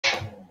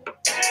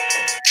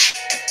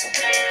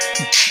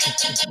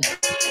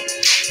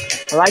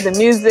I like the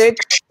music.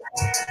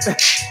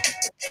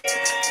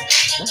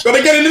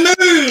 Gotta get in the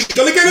mood.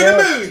 Gotta get in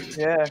the mood.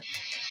 Yeah.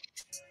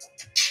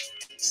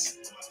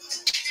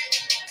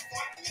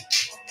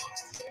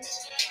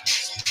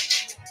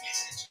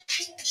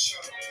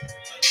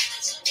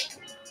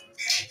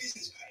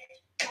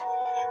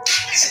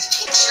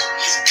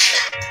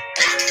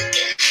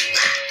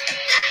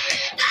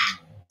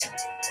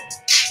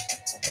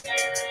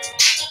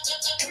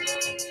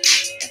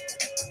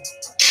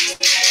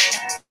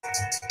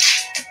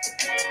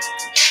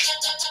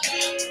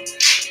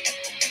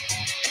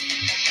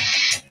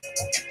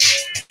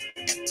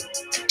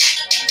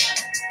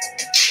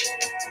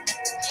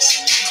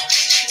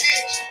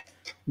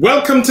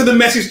 Welcome to the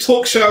Message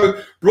Talk Show,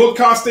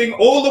 broadcasting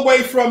all the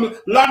way from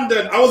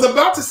London. I was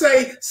about to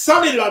say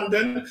sunny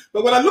London,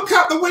 but when I look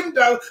out the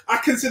window, I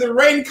can see the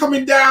rain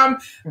coming down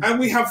and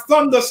we have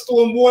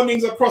thunderstorm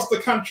warnings across the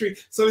country.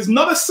 So it's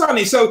not as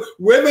sunny. So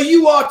wherever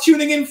you are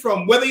tuning in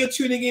from, whether you're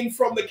tuning in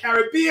from the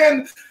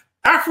Caribbean,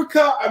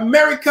 Africa,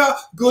 America,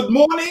 good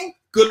morning,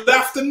 good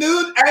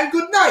afternoon, and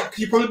good night.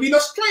 You've probably been in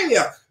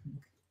Australia.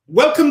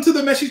 Welcome to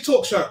the Message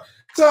Talk Show.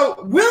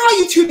 So where are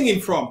you tuning in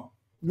from?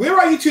 Where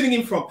are you tuning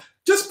in from?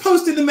 Just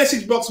post in the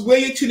message box where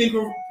you're tuning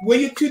from, where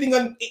you're tuning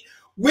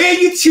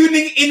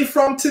in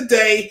from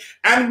today,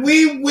 and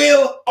we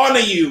will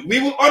honor you. We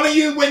will honor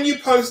you when you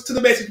post to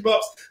the message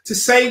box to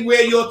say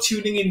where you're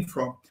tuning in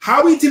from.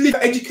 How we deliver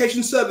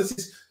education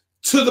services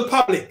to the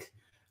public.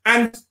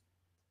 And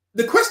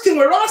the question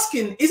we're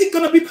asking, is it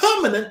going to be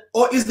permanent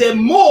or is there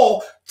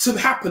more to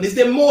happen? Is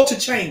there more to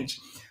change?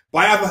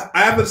 But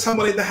I have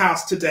someone in the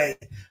house today.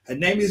 Her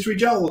name is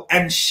Rijole,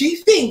 and she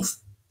thinks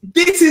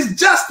this is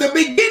just the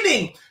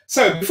beginning.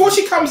 So before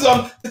she comes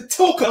on to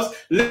talk us,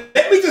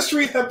 let me just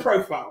read her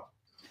profile.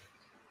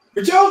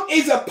 Rijole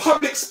is a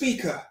public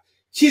speaker.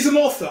 She's an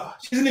author.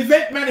 She's an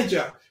event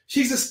manager.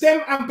 She's a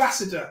STEM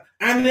ambassador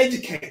and an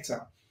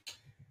educator.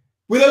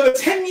 With over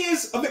 10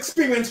 years of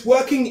experience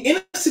working in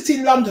inner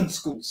city London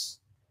schools.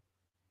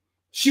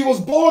 She was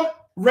born,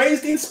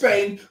 raised in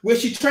Spain, where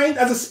she trained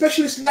as a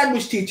specialist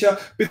language teacher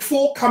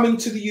before coming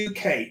to the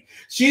UK.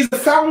 She is the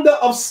founder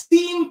of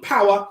STEAM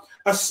Power,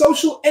 a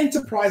social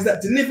enterprise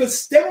that delivers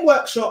STEM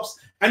workshops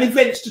and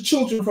events to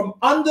children from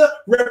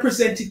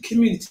underrepresented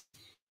communities.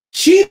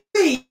 She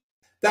believes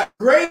that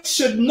grades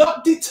should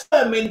not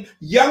determine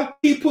young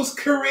people's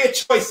career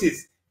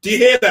choices. Do you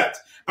hear that?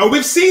 And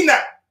we've seen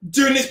that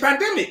during this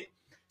pandemic.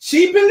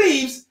 She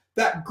believes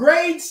that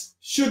grades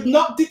should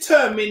not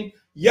determine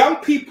young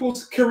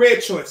people's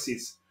career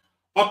choices.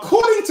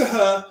 According to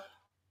her,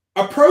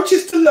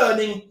 approaches to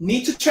learning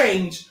need to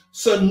change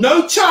so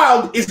no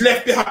child is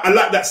left behind. I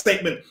like that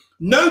statement.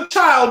 No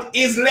child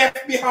is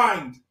left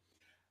behind.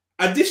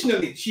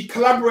 Additionally, she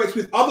collaborates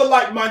with other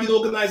like-minded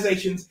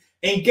organizations,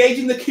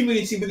 engaging the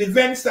community with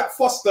events that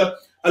foster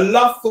a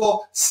love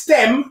for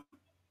STEM,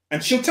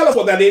 and she'll tell us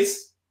what that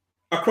is,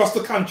 across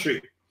the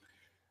country.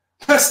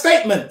 Her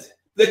statement,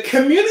 the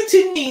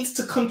community needs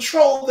to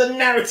control the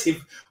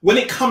narrative when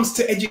it comes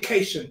to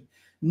education.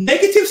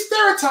 Negative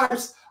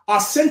stereotypes are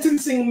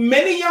sentencing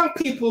many young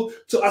people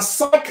to a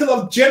cycle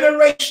of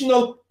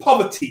generational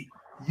poverty,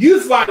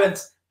 youth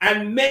violence,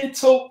 and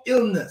mental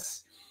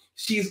illness.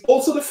 She is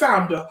also the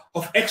founder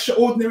of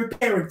Extraordinary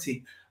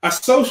Parenting, a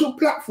social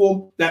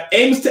platform that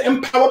aims to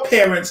empower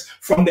parents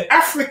from the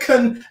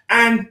African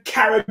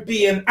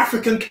Caribbean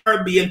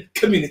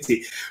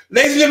community.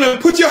 Ladies and gentlemen,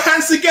 put your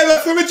hands together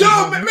for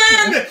Rijole.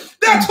 Man,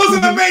 that was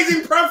an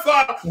amazing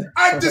profile.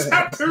 I just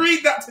had to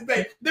read that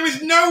today. There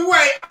is no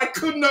way I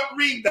could not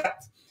read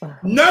that.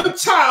 No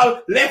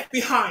child left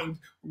behind.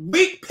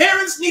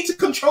 Parents need to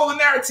control the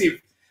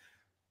narrative.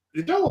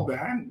 Rijole,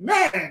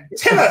 man,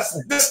 tell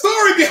us the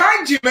story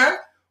behind you, man.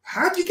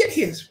 How did you get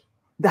here?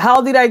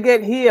 How did I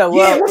get here? Well,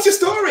 yeah, what's your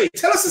story?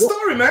 Tell us the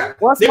story, man.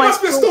 There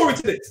must be a story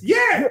to this.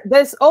 Yeah.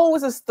 There's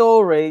always a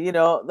story, you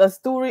know. The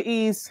story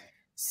is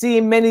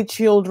seeing many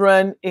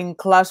children in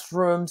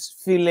classrooms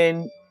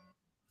feeling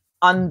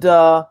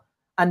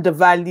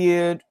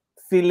undervalued,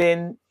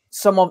 feeling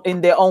in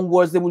their own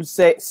words, they would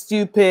say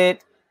stupid,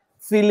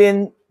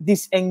 feeling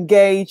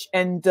disengaged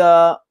and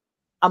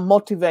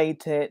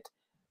unmotivated,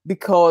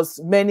 because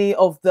many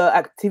of the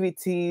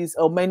activities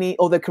or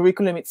the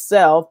curriculum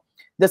itself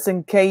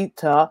doesn't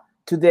cater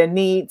to their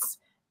needs,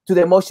 to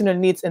their emotional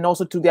needs, and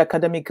also to the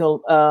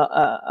academical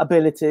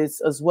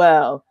abilities as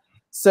well.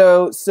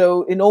 So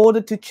in order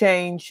to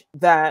change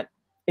that,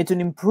 and to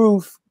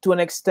improve to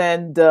an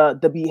extent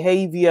the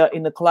behavior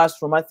in the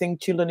classroom, I think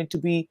children need to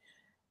be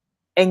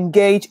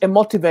engaged and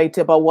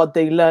motivated about what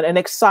they learn and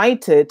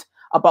excited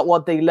about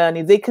what they learn.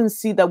 If they can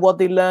see that what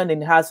they're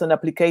learning has an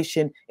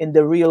application in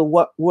the real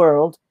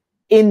world,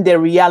 in their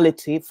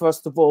reality,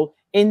 first of all,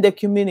 in their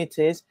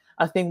communities,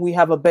 I think we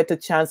have a better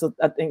chance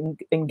at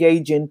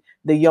engaging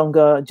the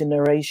younger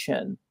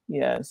generation.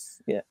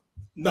 Yes, yeah.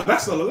 No,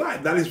 that's not a lie.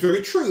 That is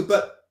very true.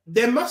 But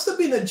there must have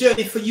been a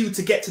journey for you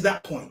to get to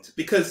that point,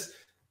 because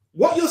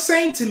what you're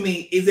saying to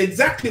me is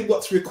exactly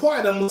what's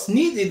required and what's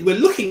needed. We're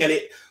looking at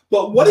it,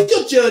 But what is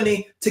your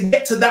journey to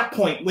get to that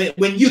point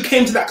when you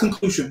came to that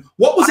conclusion?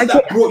 What was it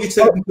that brought you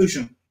to that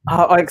conclusion?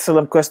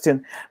 Excellent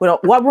question. Well,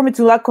 what brought me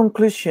to that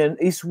conclusion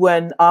is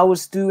when I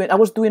was doing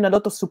a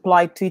lot of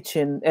supply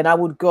teaching, and I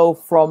would go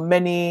from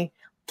many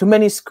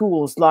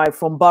schools, like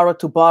from borough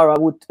to borough. I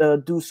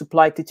would do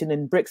supply teaching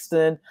in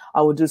Brixton.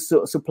 I would do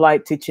supply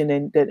teaching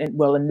in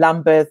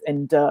Lambeth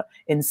and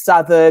in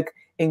Southwark,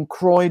 in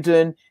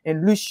Croydon,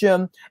 in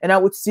Lewisham, and I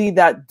would see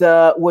that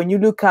when you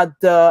look at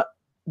the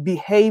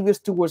behaviors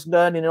towards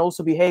learning and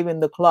also behavior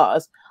in the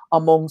class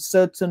among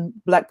certain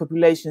Black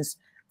populations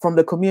from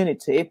the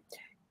community,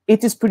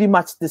 it is pretty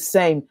much the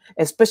same,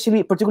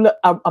 especially particularly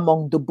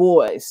among the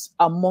boys,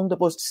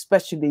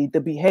 especially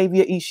the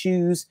behavior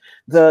issues,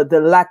 the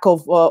lack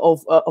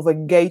of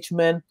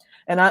engagement.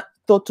 And I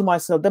thought to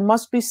myself, there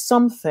must be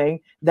something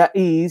that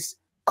is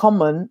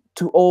common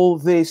to all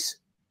this,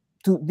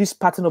 to this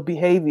pattern of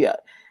behavior.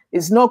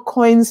 It's no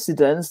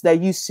coincidence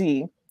that you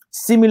see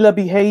similar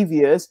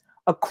behaviors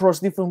across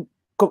different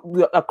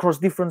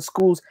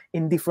schools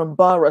in different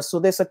boroughs. So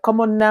there's a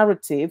common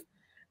narrative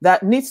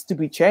that needs to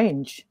be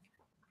changed.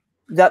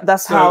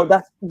 That's how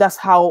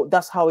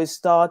it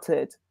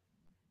started.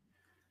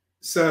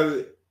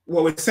 So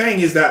what we're saying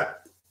is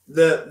that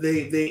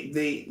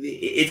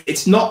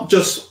it's not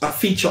just a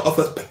feature of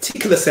a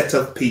particular set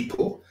of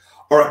people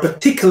or a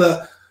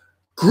particular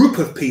group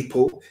of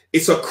people.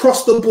 It's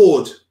across the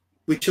board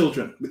with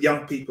children, with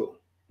young people.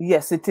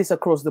 Yes, it is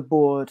across the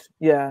board.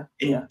 Yeah.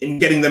 In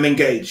getting them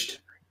engaged.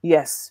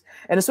 Yes,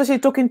 and especially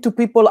talking to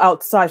people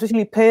outside,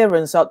 especially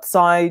parents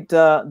outside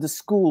the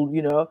school.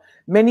 You know,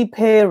 many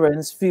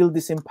parents feel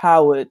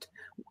disempowered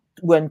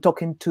when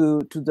talking to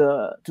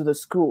the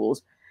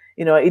schools.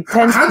 You know, it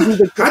tends how to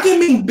be how do you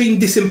mean being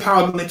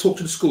disempowered when they talk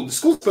to the school? The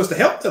school's supposed to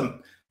help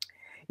them.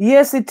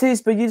 Yes, it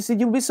is, but you see,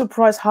 you'll be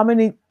surprised how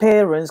many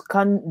parents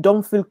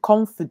don't feel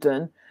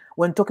confident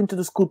when talking to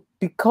the school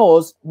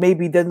because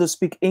maybe they don't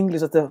speak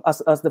English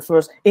as the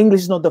first.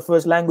 English is not the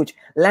first language.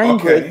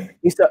 Language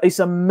is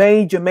a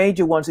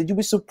major one. So you'll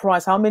be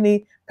surprised how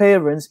many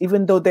parents,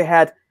 even though they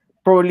had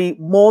probably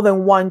more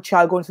than one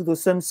child going to the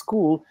same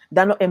school,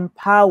 they're not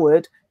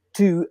empowered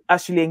to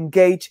actually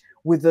engage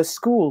with the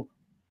school.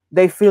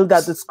 They feel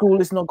that the school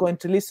is not going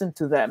to listen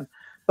to them.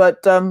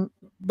 But the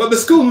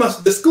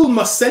school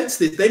must sense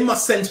this. They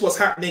must sense what's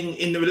happening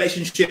in the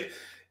relationship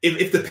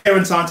if the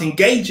parents aren't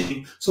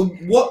engaging. So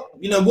what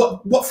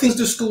things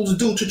do schools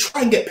do to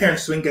try and get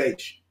parents to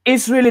engage?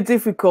 It's really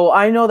difficult.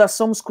 I know that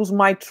some schools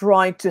might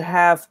try to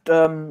have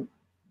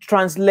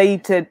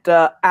translated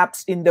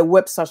apps in their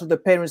website so the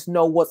parents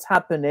know what's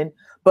happening.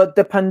 But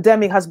the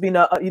pandemic has been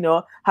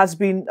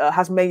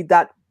has made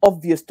that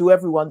obvious to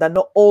everyone that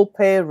not all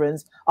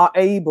parents are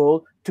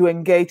able to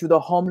engage with the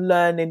home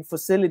learning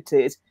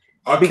facilities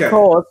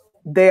because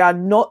they are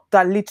not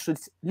that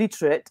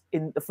literate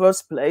in the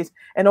first place,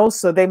 and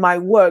also they might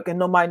work and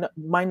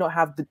might not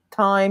have the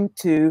time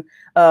to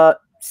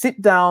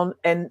sit down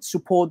and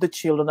support the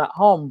children at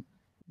home.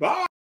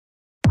 Bye.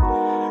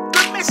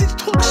 Good Message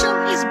Talk Show.